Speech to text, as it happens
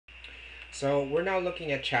So we're now looking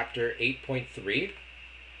at chapter 8.3,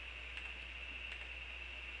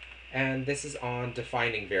 and this is on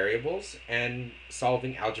defining variables and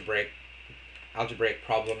solving algebraic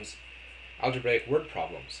problems, algebraic word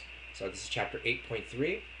problems. So this is chapter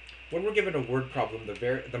 8.3. When we're given a word problem,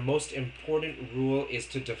 the most important rule is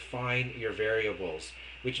to define your variables,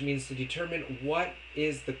 which means to determine what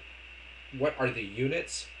are the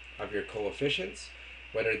units of your coefficients,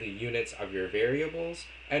 what are the units of your variables,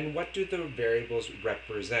 and what do the variables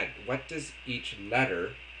represent? What does each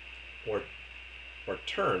letter or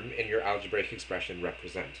term in your algebraic expression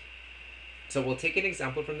represent? So we'll take an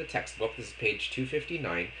example from the textbook. This is page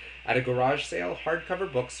 259. At a garage sale,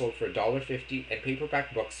 hardcover books sold for $1.50 and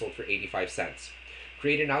paperback books sold for 85 cents.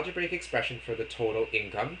 Create an algebraic expression for the total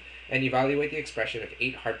income and evaluate the expression if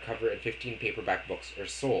 8 hardcover and 15 paperback books are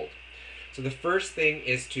sold. So the first thing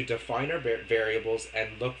is to define our variables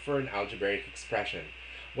and look for an algebraic expression.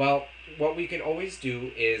 Well, what we can always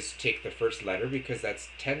do is take the first letter because that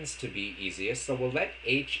tends to be easiest. So we'll let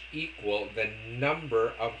H equal the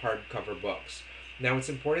number of hardcover books. Now it's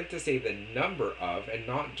important to say the number of and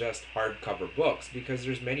not just hardcover books because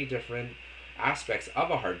there's many different aspects of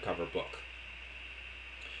a hardcover book.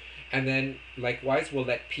 And then likewise we'll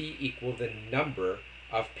let P equal the number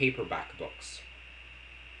of paperback books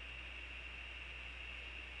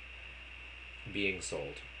being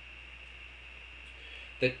sold.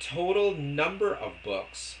 The total number of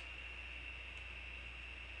books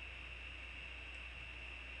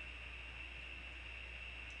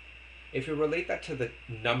if you relate that to the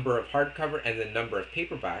number of hardcover and the number of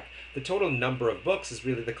paperback, the total number of books is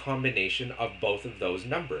really the combination of both of those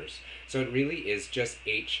numbers. So it really is just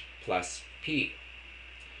H plus P.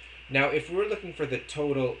 Now, if we're looking for the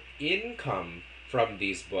total income from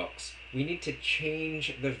these books, we need to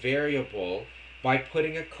change the variable by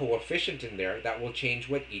putting a coefficient in there that will change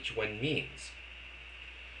what each one means.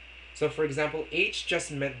 So for example, H just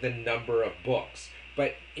meant the number of books,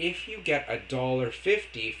 but if you get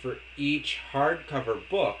 $1.50 for each hardcover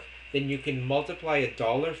book, then you can multiply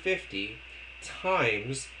 $1.50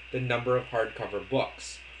 times the number of hardcover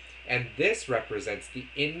books. And this represents the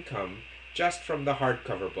income just from the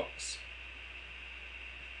hardcover books.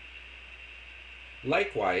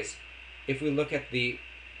 Likewise, if we look at the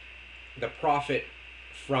profit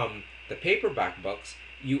from the paperback books,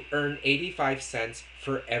 you earn 85 cents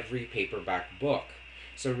for every paperback book.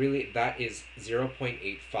 So really that is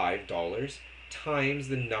 $0.85 times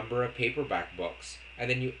the number of paperback books.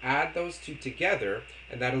 And then you add those two together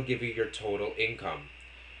and that'll give you your total income.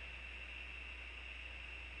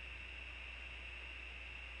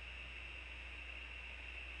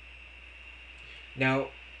 Now,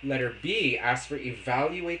 letter B asks for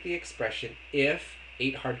evaluate the expression if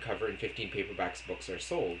 8 hardcover and 15 paperbacks books are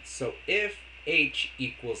sold. So if H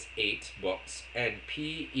equals 8 books and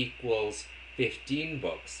P equals 15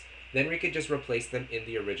 books, then we could just replace them in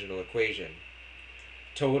the original equation.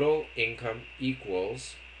 Total income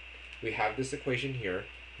equals, we have this equation here,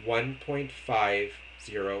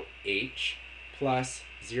 1.50H plus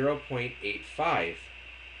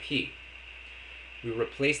 0.85P. We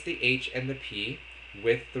replace the H and the P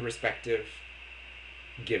with the respective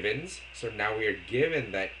givens. So now we are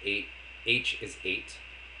given that H is 8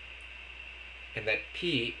 and that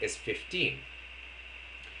P is 15.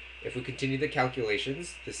 If we continue the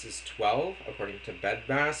calculations, this is 12 according to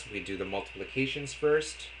BEDMAS. We do the multiplications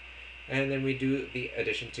first and then we do the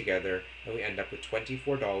addition together and we end up with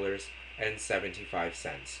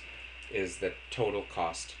 $24.75 is the total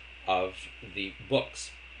cost of the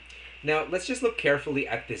books. Now let's just look carefully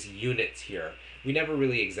at this units here. We never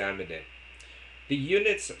really examined it. The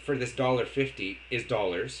units for this $1.50 is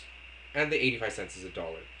dollars, and the 85 cents is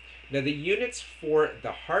 $1. Now the units for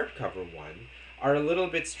the hardcover one are a little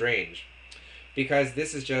bit strange because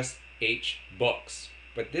this is just H books,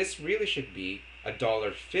 but this really should be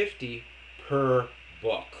 $1.50 per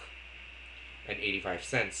book and 85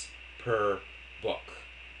 cents per book.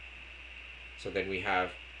 So then we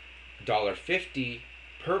have $1.50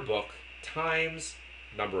 per book times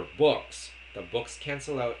number of books. The books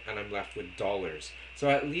cancel out and I'm left with dollars. So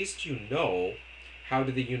at least you know how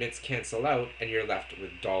do the units cancel out and you're left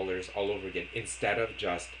with dollars all over again instead of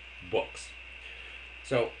just books.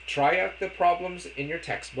 So try out the problems in your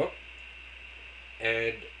textbook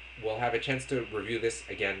and we'll have a chance to review this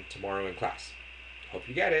again tomorrow in class. Hope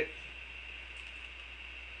you get it.